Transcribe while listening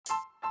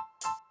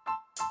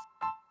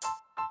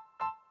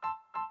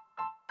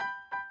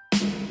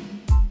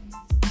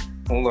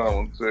Hold on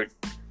one sec.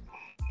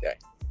 Okay.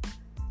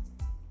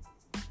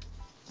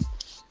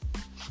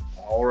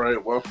 All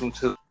right, welcome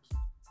to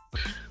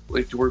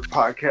Late to Work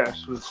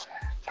podcast with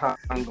Tom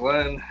and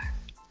Glenn.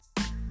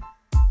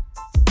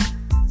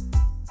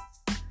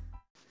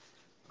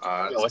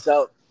 What's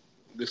up?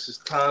 This is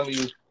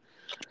Tommy.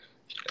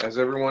 As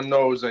everyone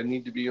knows, I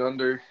need to be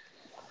under,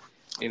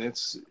 and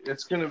it's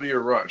going to be a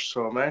rush.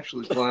 So I'm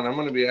actually, Glenn, I'm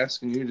going to be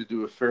asking you to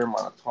do a fair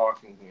amount of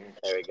talking here.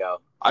 There we go.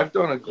 I've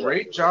done a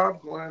great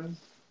job, Glenn.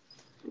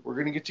 We're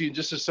going to get to you in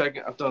just a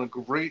second. I've done a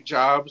great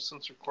job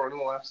since recording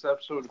the last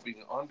episode of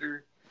being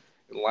under.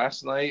 And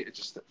last night, it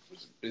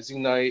was a busy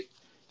night.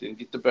 Didn't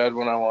get to bed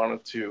when I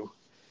wanted to.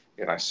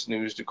 And I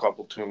snoozed a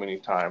couple too many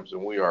times.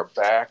 And we are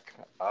back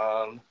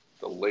on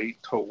the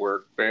late to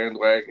work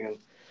bandwagon.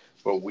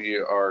 But we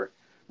are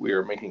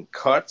making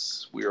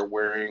cuts. We are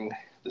wearing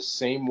the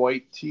same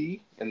white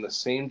tee and the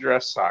same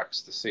dress socks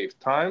to save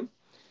time.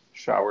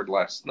 Showered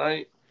last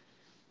night.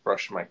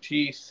 Brushed my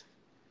teeth.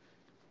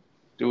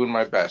 Doing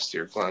my best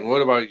here, Glenn.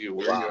 What about you?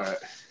 Where are you at?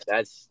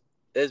 That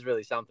is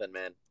really something,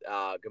 man.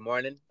 Good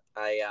morning.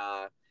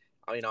 I'm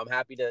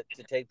happy to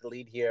take the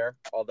lead here,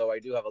 although I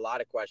do have a lot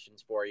of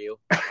questions for you.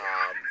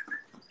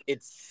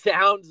 It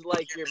sounds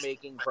like you're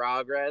making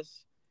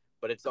progress,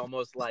 but it's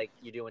almost like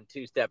you're doing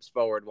 2 steps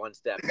forward, 1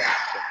 step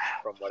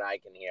back from what I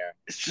can hear.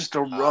 It's just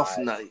a rough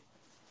night.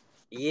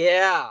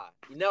 Yeah.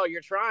 No, you're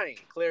trying,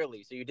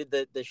 clearly. So you did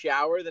the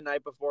shower the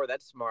night before.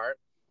 That's smart.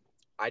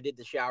 I did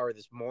the shower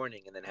this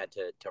morning and then had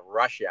to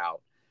rush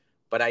out.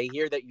 But I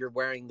hear that you're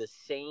wearing the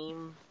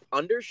same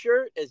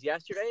undershirt as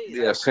yesterday.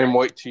 Yeah, same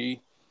white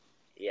tee.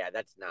 Yeah,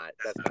 that's not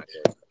good.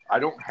 I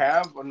don't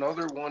have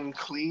another one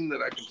clean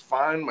that I can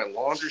find. My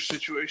laundry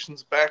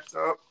situation's backed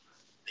up.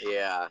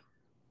 Yeah.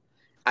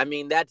 I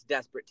mean, that's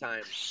desperate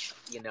times.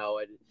 You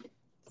know,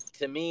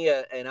 to me,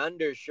 an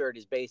undershirt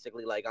is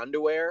basically like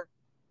underwear.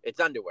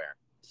 It's underwear.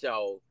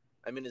 So,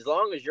 I mean, as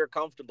long as you're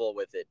comfortable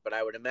with it, but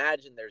I would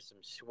imagine there's some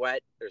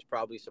sweat. There's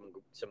probably some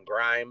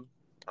grime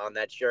on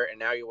that shirt, and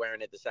now you're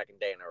wearing it the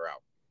second day in a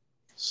row.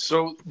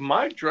 So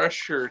my dress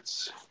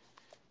shirts,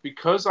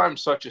 because I'm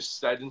such a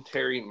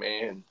sedentary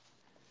man,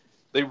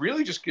 they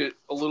really just get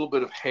a little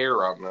bit of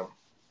hair on them.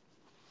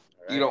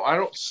 Right. You know, I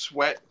don't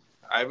sweat.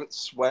 I haven't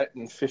sweat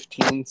in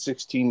 15,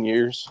 16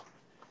 years.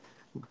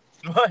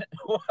 What?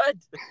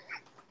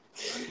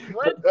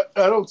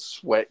 I don't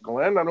sweat,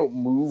 Glenn. I don't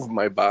move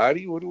my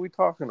body. What are we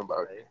talking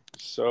about here?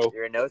 So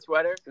you're a no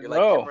sweater? You're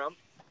no. Like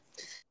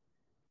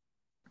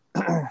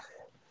Tim Rump?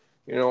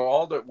 You know,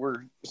 all that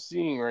we're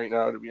seeing right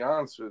now, to be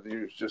honest with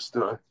you, is just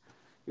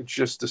it's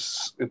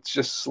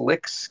just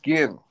slick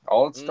skin.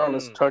 All it's done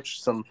is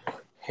touch some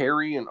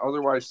hairy and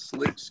otherwise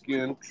slick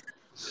skin.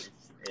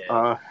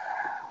 Yeah.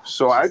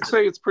 So I'd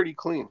say it's pretty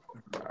clean.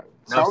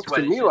 Sounds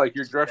to me like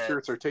your dress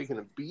shirts are taking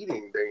a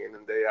beating day in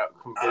and day out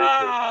compared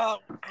to.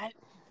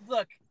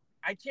 Look,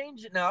 I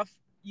changed enough.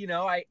 You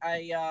know,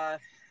 I'm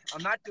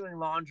not doing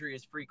laundry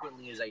as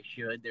frequently as I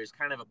should. There's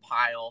kind of a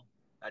pile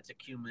that's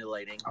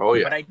accumulating. Oh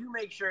yeah. But I do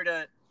make sure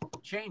to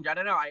change. I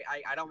don't know. I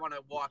don't want to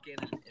walk in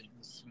and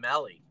be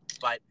smelly.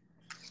 But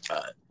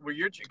what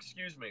you're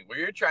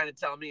trying to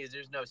tell me is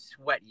there's no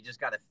sweat. You just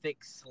got a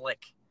thick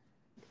slick.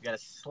 You got a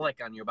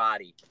slick on your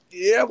body.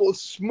 Yeah, well,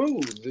 it's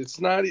smooth. It's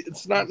not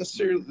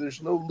necessarily.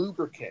 There's no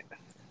lubricant.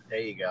 There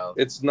you go.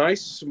 It's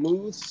nice,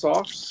 smooth,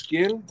 soft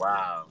skin.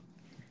 Wow.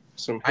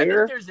 Some hair. I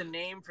think there's a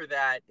name for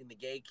that in the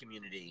gay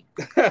community.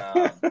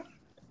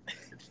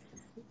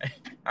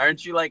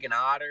 Aren't you like an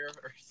otter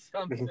or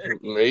something?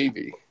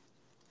 Maybe.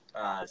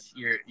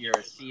 You're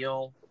a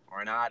seal or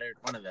an otter,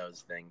 one of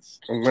those things.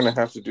 I'm gonna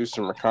have to do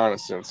some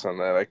reconnaissance on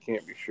that. I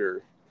can't be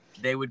sure.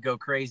 They would go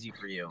crazy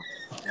for you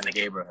in the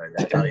neighborhood,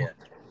 I tell you.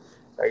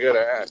 I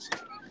gotta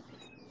ask.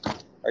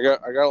 I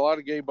got a lot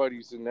of gay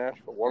buddies in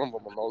Nashville. One of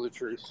them will know the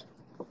truth.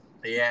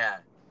 Yeah.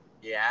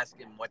 Ask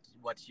him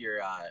what's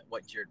your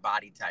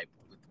body type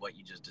with what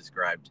you just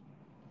described.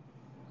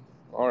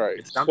 All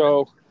right.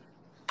 So,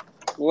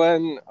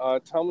 Glenn,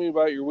 tell me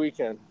about your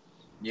weekend.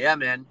 Yeah,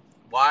 man.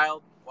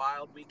 Wild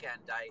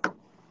weekend.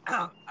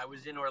 I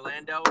was in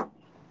Orlando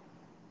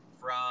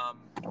from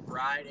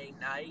Friday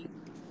night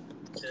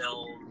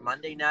till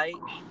Monday night.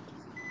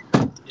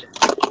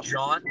 Just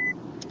jaunt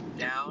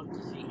down to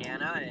see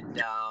Hannah,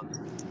 and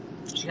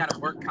she had a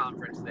work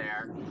conference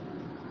there.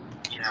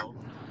 You know,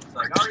 it's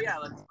like, oh yeah,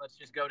 let's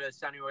just go to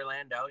sunny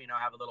Orlando. You know,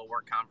 have a little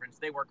work conference.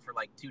 They work for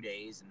like 2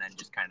 days and then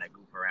just kind of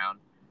goof around.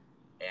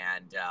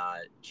 And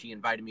she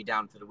invited me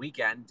down for the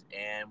weekend,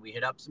 and we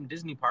hit up some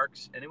Disney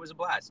parks, and it was a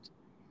blast.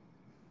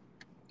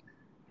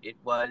 It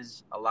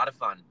was a lot of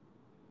fun.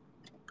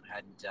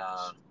 I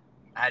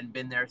hadn't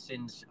been there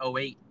since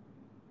 2008,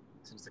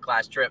 since the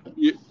class trip.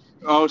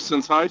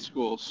 Since high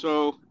school.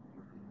 So,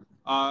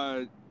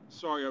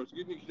 sorry, I was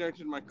getting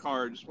connected to my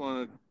car. I just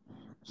want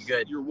to.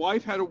 Good. Your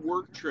wife had a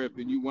work trip,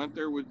 and you went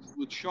there with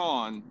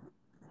Sean.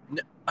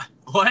 No,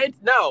 what?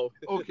 No.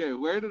 Okay,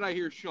 where did I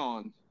hear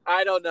Sean?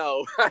 I don't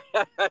know.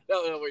 I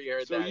don't know where you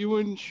heard that. So you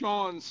and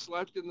Sean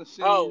slept in the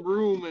same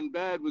room and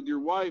bed with your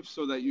wife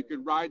so that you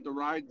could ride the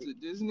rides at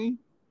Disney?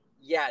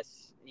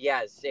 Yes,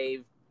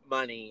 save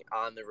money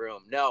on the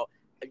room. No,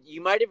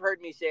 you might have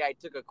heard me say I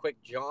took a quick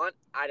jaunt.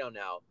 I don't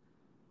know.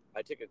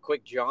 I took a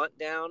quick jaunt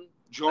down, not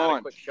a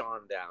Jaunt. quick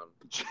Sean down.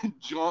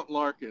 Jaunt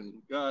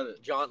Larkin. Got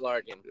it. Jaunt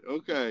Larkin.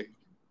 Okay.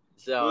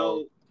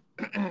 So,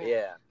 Well,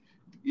 yeah.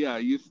 yeah,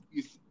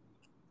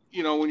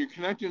 when you're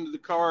connecting to the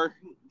car,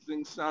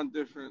 things sound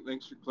different.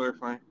 Thanks for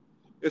clarifying.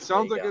 It There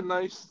sounds you like a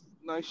go.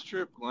 nice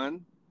trip,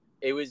 Glenn.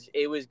 It was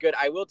good.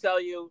 I will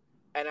tell you,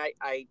 and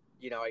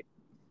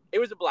it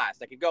was a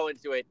blast. I could go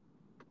into it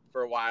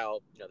for a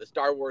while. The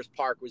Star Wars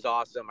park was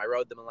awesome. I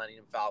rode the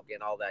Millennium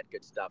Falcon, all that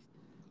good stuff.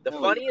 The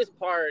Hell yeah. funniest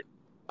part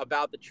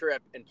about the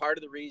trip, and part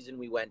of the reason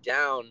we went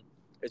down,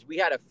 is we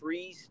had a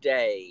free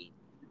stay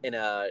in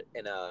a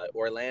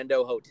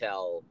Orlando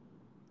hotel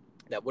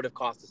that would have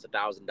cost us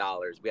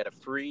 $1,000. We had a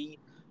free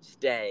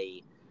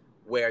stay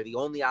where the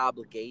only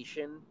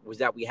obligation was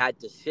that we had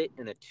to sit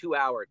in a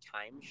 2-hour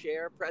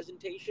timeshare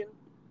presentation.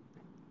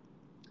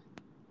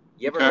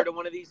 You ever heard of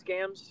one of these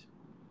scams?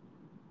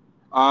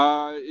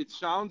 It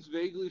sounds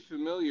vaguely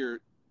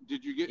familiar.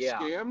 Did you get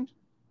scammed?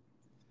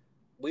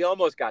 We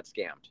almost got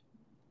scammed.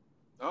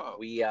 Uh-oh.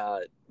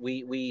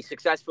 We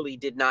successfully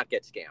did not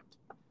get scammed,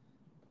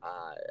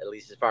 at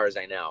least as far as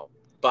I know.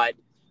 But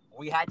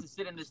we had to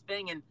sit in this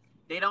thing, and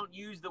they don't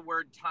use the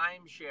word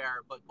timeshare,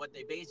 but what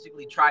they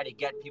basically try to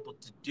get people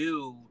to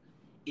do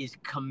is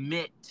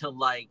commit to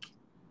like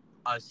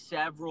a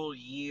several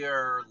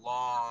year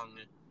long,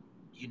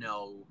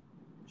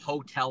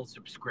 hotel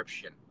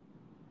subscription.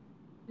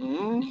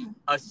 Mm-hmm.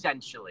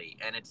 Essentially.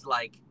 And it's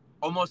like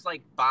almost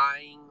like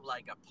buying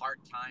like a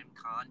part-time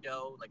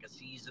condo, like a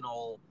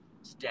seasonal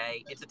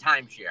stay. It's a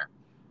timeshare,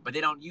 but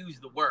they don't use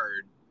the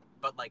word,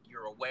 but like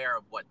you're aware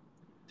of what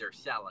they're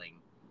selling.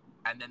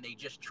 And then they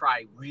just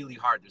try really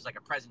hard. There's like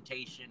a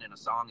presentation and a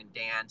song and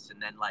dance,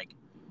 and then like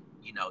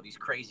these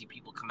crazy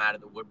people come out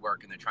of the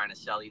woodwork and they're trying to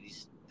sell you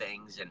these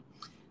things. And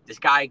this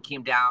guy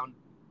came down,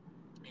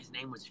 his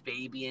name was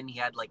Fabian. He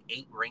had like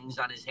 8 rings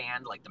on his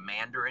hand, like the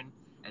Mandarin,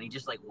 and he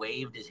just like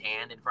waved his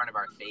hand in front of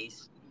our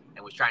face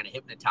and was trying to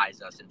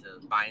hypnotize us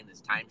into buying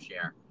this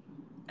timeshare.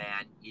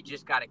 And you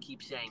just got to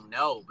keep saying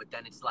no, but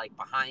then it's like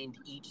behind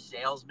each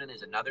salesman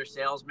is another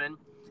salesman,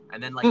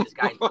 and then like this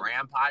guy's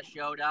grandpa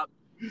showed up,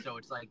 so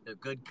it's like the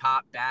good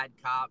cop, bad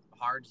cop,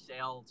 hard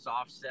sell,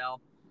 soft sell,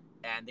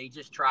 and they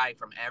just try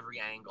from every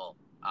angle.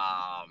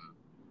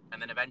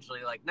 And then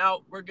eventually like,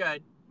 no, we're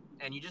good,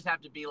 and you just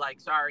have to be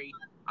like, sorry,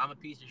 I'm a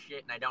piece of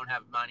shit and I don't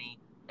have money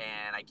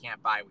and I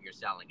can't buy what you're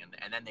selling.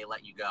 And then they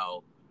let you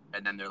go.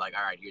 And then they're like,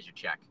 all right, here's your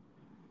check.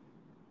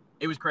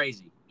 It was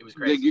crazy.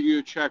 They give you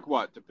a check,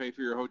 what, to pay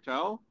for your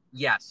hotel?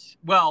 Yes.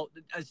 Well,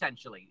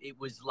 essentially, it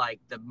was like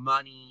the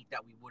money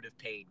that we would have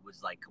paid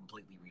was like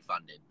completely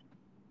refunded.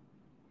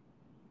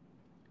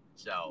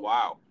 So.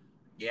 Wow.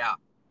 Yeah.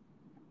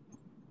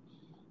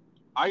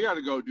 I got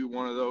to go do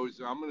one of those.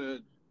 I'm gonna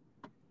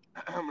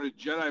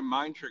Jedi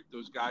mind trick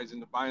those guys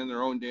into buying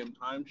their own damn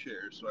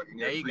timeshares so I can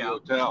get a free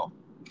hotel.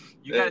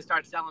 You got to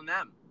start selling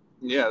them.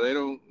 Yeah, they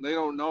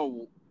don't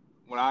know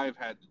what I've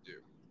had to do.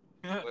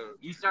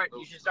 You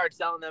should start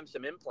selling them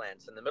some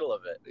implants in the middle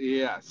of it.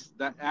 Yes,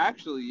 that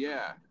actually,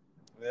 yeah.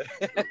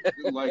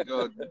 Like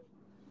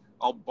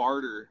I'll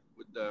barter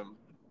with them.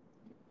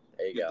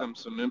 There you get go. them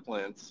some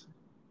implants.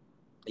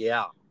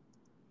 Yeah.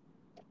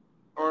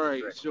 All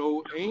right,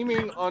 so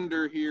aiming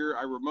under here,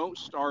 I remote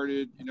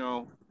started.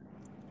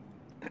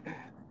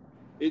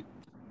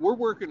 We're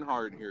working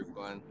hard here,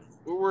 Glenn.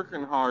 We're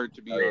working hard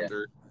to be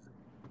under.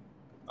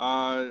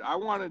 I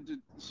wanted to.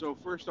 So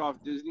first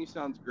off, Disney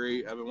sounds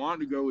great. I've been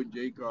wanting to go with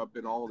Jacob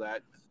and all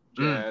that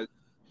jazz.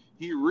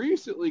 He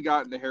recently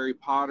got into Harry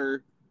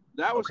Potter.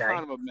 That was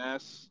kind of a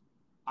mess.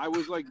 I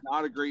was like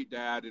not a great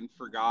dad and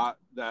forgot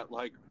that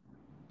like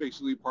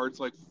basically parts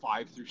like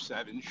 5 through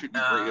 7 should be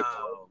graded.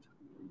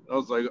 I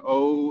was like,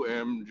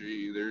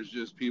 OMG, there's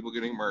just people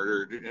getting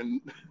murdered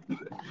and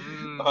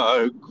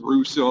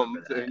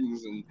gruesome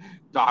things, and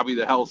Dobby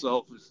the House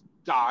Elf is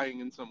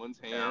dying in someone's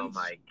hands. Oh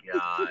my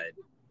God.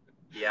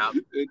 Yeah.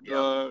 He's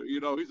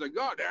like,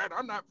 oh, Dad,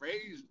 I'm not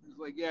phased. He's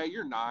like, yeah,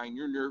 you're 9.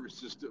 Your nervous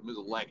system is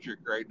electric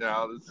right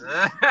now.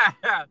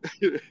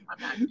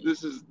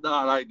 This is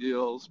not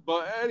ideal.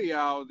 But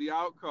anyhow, the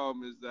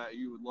outcome is that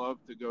you would love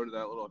to go to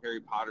that little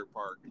Harry Potter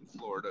park in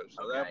Florida.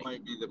 So that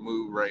might be the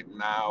move right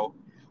now.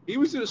 He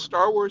was in a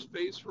Star Wars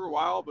phase for a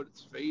while, but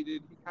it's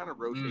faded. He kind of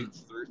rotates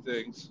through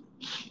things.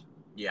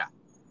 Yeah.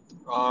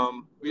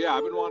 Yeah,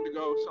 I've been wanting to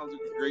go. Sounds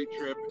like a great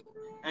trip.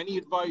 Any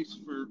advice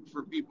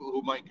for people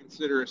who might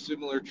consider a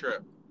similar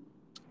trip?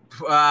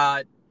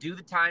 Do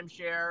the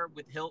timeshare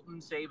with Hilton,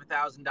 save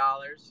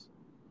 $1,000.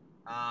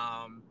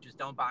 Just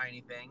don't buy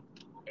anything.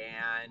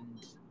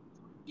 And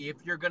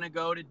if you're going to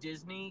go to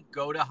Disney,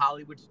 go to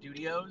Hollywood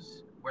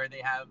Studios where they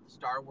have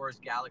Star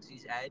Wars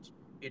Galaxy's Edge.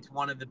 It's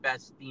one of the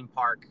best theme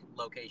park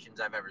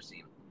locations I've ever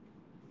seen.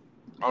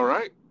 All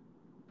right.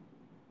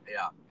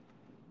 Yeah.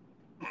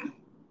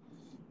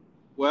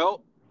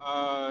 Well,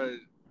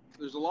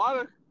 there's a lot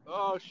of...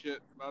 Oh,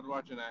 shit. About to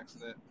watch an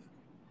accident.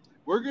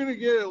 We're gonna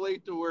get a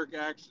late to work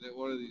accident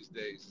one of these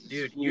days.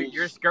 Dude,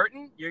 you're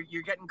skirting?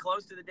 You're getting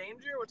close to the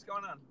danger? What's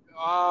going on?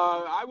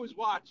 I was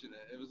watching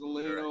it. It was a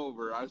lane Right.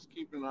 over. I was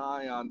keeping an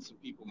eye on some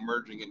people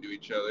merging into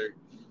each other.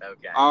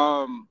 Okay.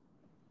 All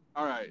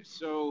right.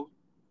 So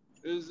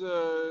it was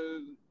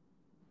a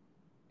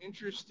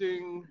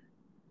interesting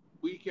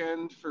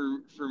weekend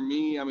for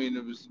me. I mean,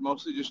 it was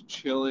mostly just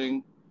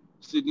chilling.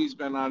 Sydney's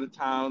been out of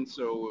town,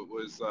 so it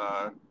was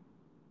a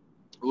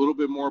little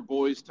bit more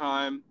boys'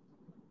 time.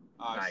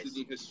 Nice.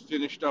 Sydney has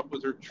finished up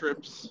with her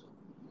trips,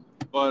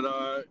 but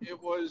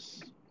it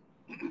was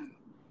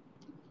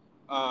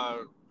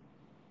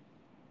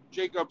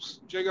Jacob's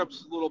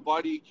little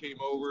buddy came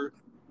over.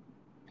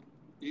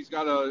 He's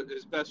got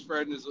his best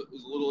friend is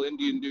a little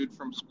Indian dude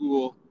from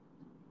school,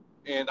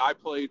 and I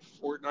played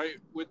Fortnite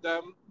with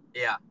them.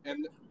 Yeah.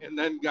 And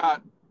then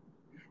got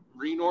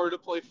Renor to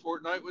play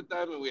Fortnite with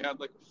them, and we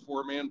had like a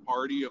 4-man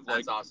party of like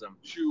That's awesome.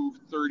 2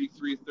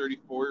 33,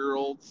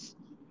 34-year-olds,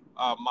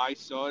 my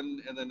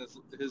son, and then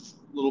his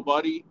little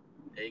buddy.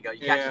 There you go.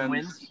 You catch some And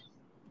wins?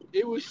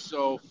 it was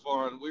so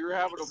fun. We were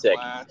having a Sick.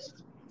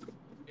 blast,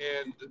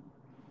 and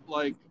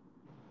like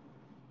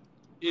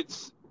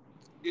it's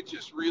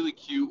just really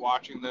cute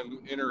watching them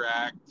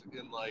interact.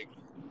 And like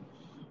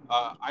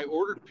I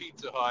ordered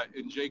Pizza Hut,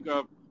 and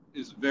Jacob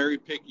is very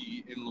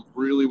picky and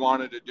really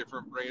wanted a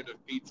different brand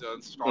of pizza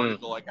and started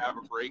to like have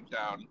a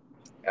breakdown.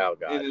 Oh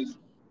god. And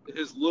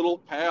his little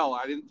pal,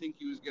 I didn't think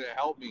he was gonna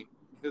help me.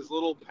 His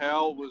little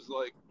pal was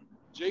like,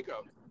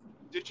 Jacob,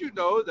 did you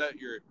know that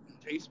your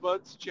taste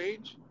buds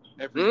change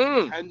every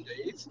 10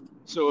 days?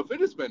 So if it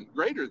has been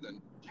greater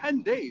than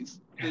 10 days,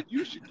 then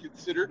you should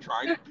consider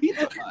trying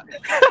Pizza Hut.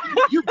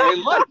 You may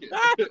like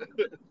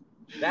it.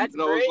 That's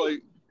and I great. was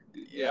like,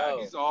 yeah,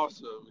 Yo. he's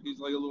awesome. He's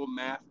like a little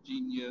math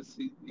genius.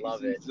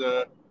 Love it. He's,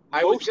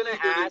 I was mostly gonna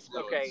good ask.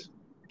 influence.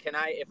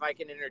 Okay, if I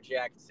can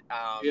interject?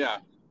 Yeah.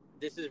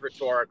 This is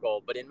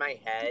rhetorical, but in my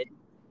head,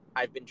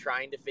 I've been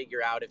trying to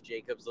figure out if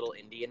Jacob's little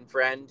Indian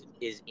friend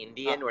is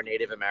Indian or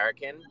Native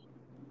American.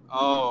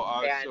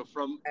 So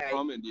from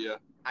India.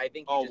 I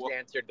think you just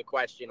answered the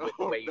question with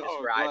the way you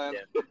described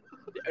him.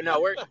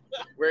 No, we're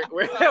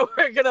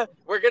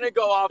gonna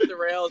go off the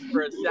rails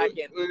for a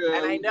second,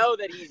 and I know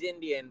that he's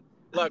Indian.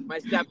 Look, my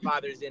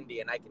stepfather's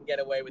Indian. I can get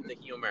away with the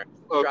humor.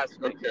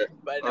 Trust me. Okay.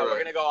 But no, we're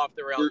gonna go off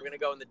the rails. We're gonna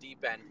go in the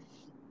deep end.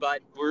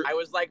 But I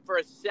was like, for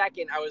a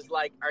second, I was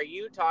like, are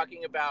you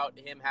talking about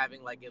him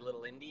having like a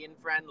little Indian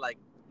friend, like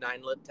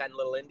 10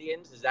 little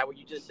Indians? Is that what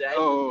you just said?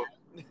 Oh,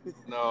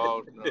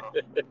 no.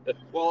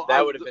 Well,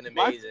 that would have been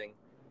amazing.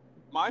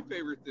 My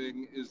favorite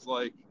thing is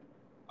like,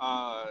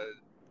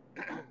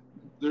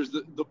 there's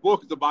the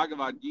book, the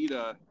Bhagavad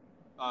Gita,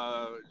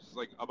 it's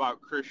like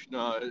about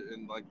Krishna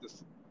and like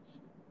this,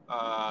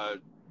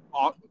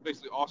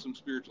 basically awesome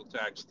spiritual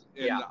text.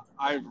 And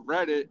I've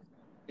read it,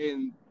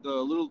 and the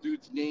little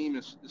dude's name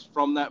is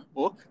from that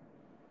book.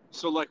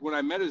 So like when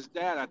I met his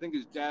dad, I think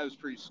his dad was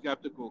pretty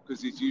skeptical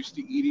because he's used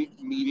to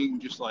meeting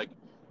just like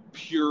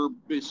pure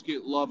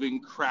biscuit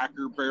loving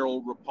Cracker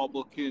Barrel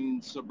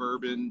Republican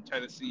suburban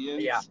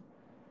Tennesseans. Yeah.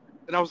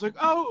 And I was like,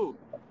 oh,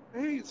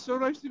 hey, it's so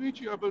nice to meet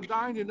you. I've been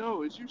dying to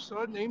know, is your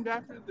son named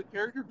after the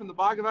character from the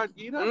Bhagavad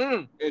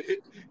Gita? And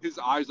his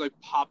eyes like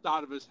popped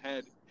out of his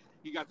head.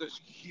 He got this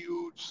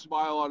huge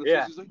smile on his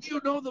face. He's like, you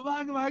know the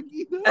Bhagavad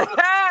Gita?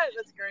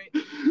 That's great.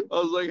 I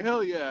was like,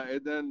 hell yeah.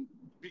 And then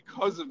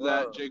because of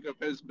that,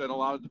 Jacob has been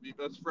allowed to be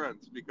best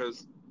friends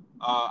because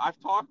I've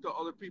talked to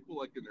other people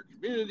like in their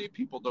community.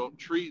 People don't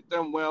treat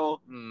them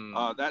well.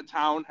 That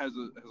town has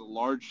a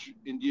large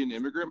Indian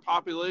immigrant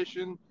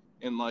population.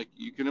 And like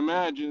you can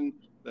imagine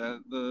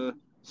that the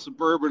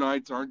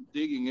suburbanites aren't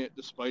digging it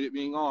despite it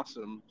being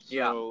awesome.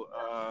 So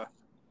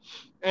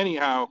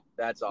anyhow,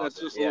 that's awesome. That's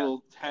just a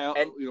little tale,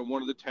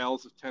 one of the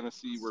tales of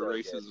Tennessee where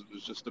racism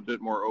is just a bit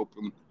more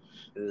open.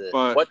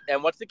 But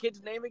what's the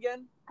kid's name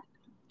again?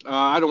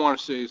 I don't want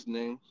to say his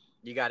name.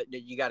 You got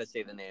to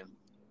say the name.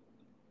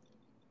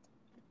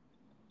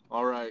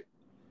 All right.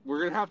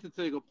 We're gonna have to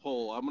take a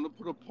poll. I'm gonna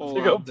put a poll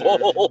there.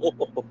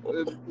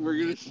 We're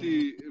gonna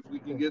see if we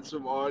can get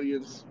some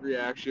audience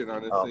reaction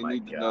on if they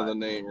need to know the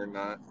name or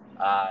not.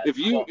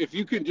 If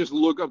you can just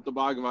look up the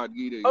Bhagavad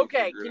Gita.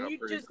 Okay, can you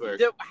just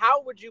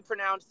how would you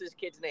pronounce this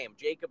kid's name?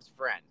 Jacob's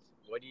friend.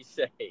 What do you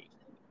say?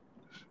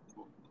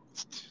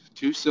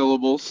 2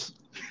 syllables.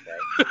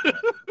 Okay.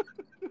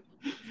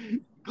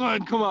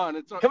 Glenn, come on.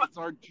 It's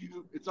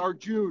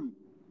Arjun.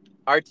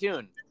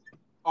 Arjun.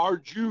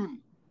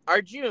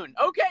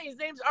 Okay, his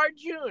name's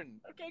Arjun.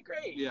 Okay,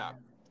 great. Yeah.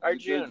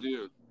 Arjun. Good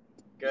dude.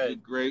 Good. He's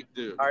a great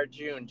dude.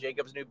 Arjun,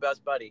 Jacob's new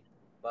best buddy.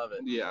 Love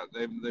it. Yeah,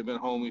 they've been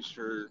homies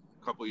for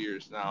a couple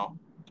years now.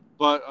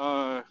 But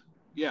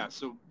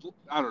so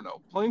I don't know.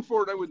 Playing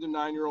Fortnite with the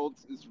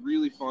 9-year-olds is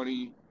really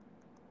funny.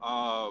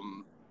 I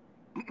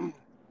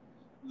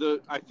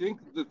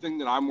think the thing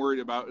that I'm worried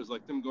about is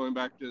like them going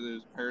back to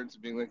his parents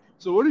and being like,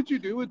 so what did you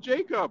do with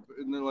Jacob?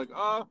 And they're like,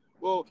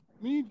 well,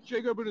 me,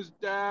 Jacob, and his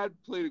dad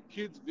played a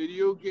kid's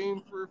video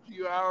game for a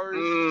few hours.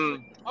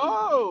 Like,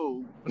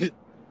 oh,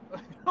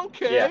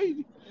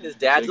 okay. His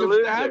dad's a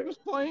Jacob's dad loser. was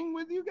playing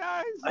with you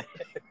guys.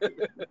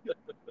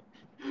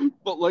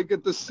 But like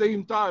at the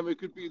same time, it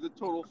could be the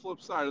total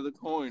flip side of the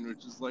coin,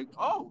 which is like,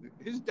 oh,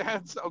 his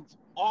dad sounds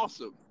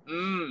awesome.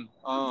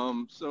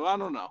 So I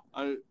don't know.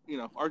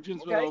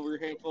 Arjun's been over a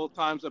handful of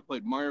times. I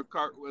played Mario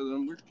Kart with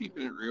him. We're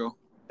keeping it real.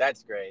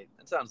 That's great.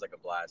 That sounds like a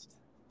blast.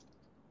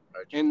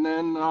 And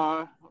then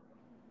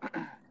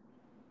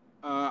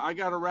I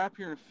got to wrap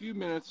here in a few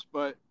minutes,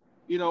 but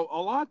a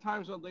lot of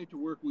times on Late to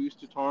Work, we used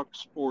to talk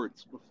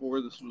sports before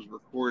this was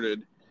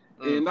recorded.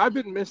 And I've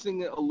been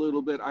missing it a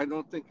little bit. I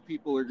don't think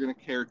people are going to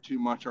care too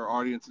much. Our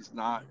audience is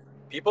not.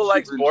 People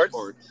like sports.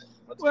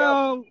 Let's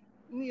go.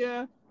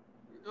 Yeah,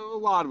 a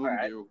lot of them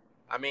do.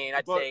 I mean,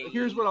 I'd say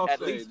here's what I'll at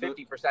say. least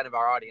 50% of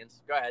our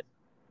audience. Go ahead.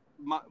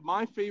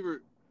 My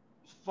favorite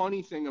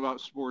funny thing about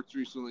sports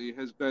recently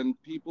has been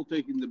people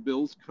taking the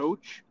Bills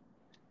coach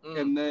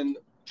and then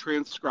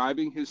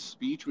transcribing his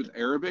speech with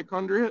Arabic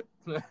under it.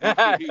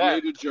 After he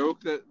made a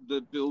joke that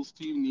the Bills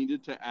team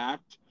needed to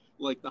act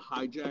like the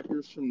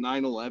hijackers from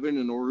 9/11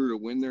 in order to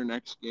win their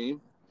next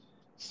game.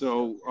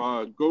 So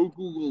go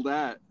Google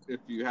that if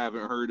you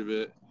haven't heard of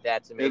it.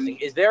 That's amazing.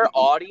 Is there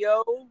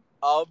audio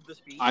of the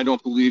speech? I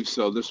don't believe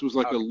so. This was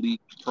like a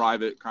leaked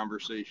private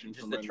conversation.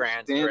 Just a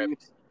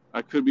transcript.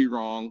 I could be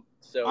wrong.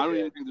 So I don't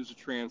even think there's a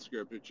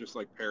transcript. It's just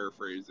like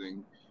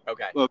paraphrasing.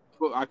 Okay. But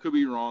I could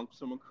be wrong.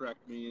 Someone correct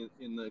me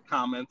in the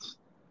comments.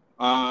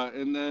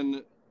 And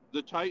then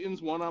the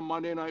Titans won on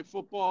Monday Night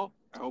Football.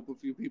 I hope a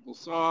few people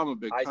saw. I'm a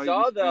big Titans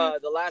saw fan.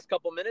 the last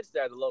couple minutes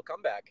there, the little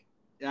comeback.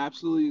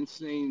 Absolutely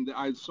insane.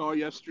 I saw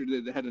yesterday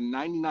they had a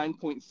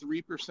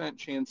 99.3%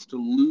 chance to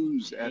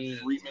lose at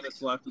 3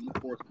 minutes left in the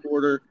fourth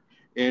quarter,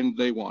 and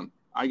they won.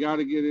 I got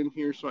to get in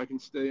here so I can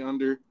stay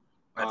under.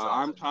 Awesome.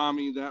 I'm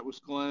Tommy. That was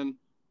Glenn.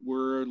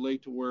 We're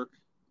late to work.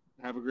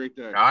 Have a great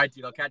day. All right,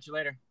 dude. I'll catch you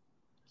later.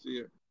 See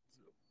ya.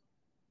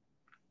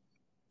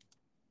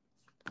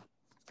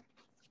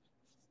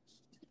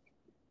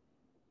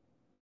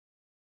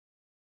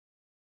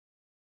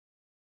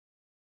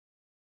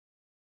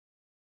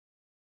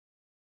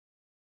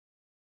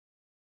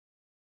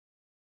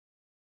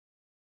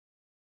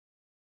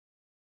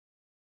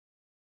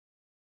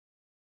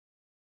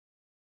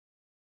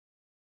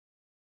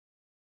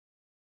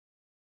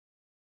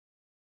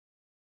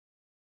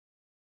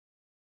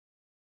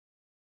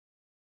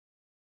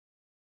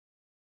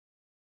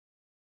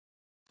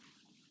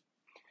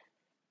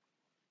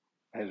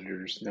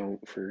 Editor's note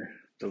for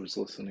those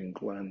listening,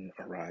 Glenn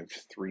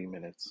arrived 3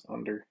 minutes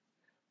under.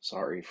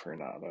 Sorry for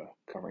not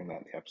covering that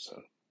in the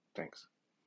episode. Thanks.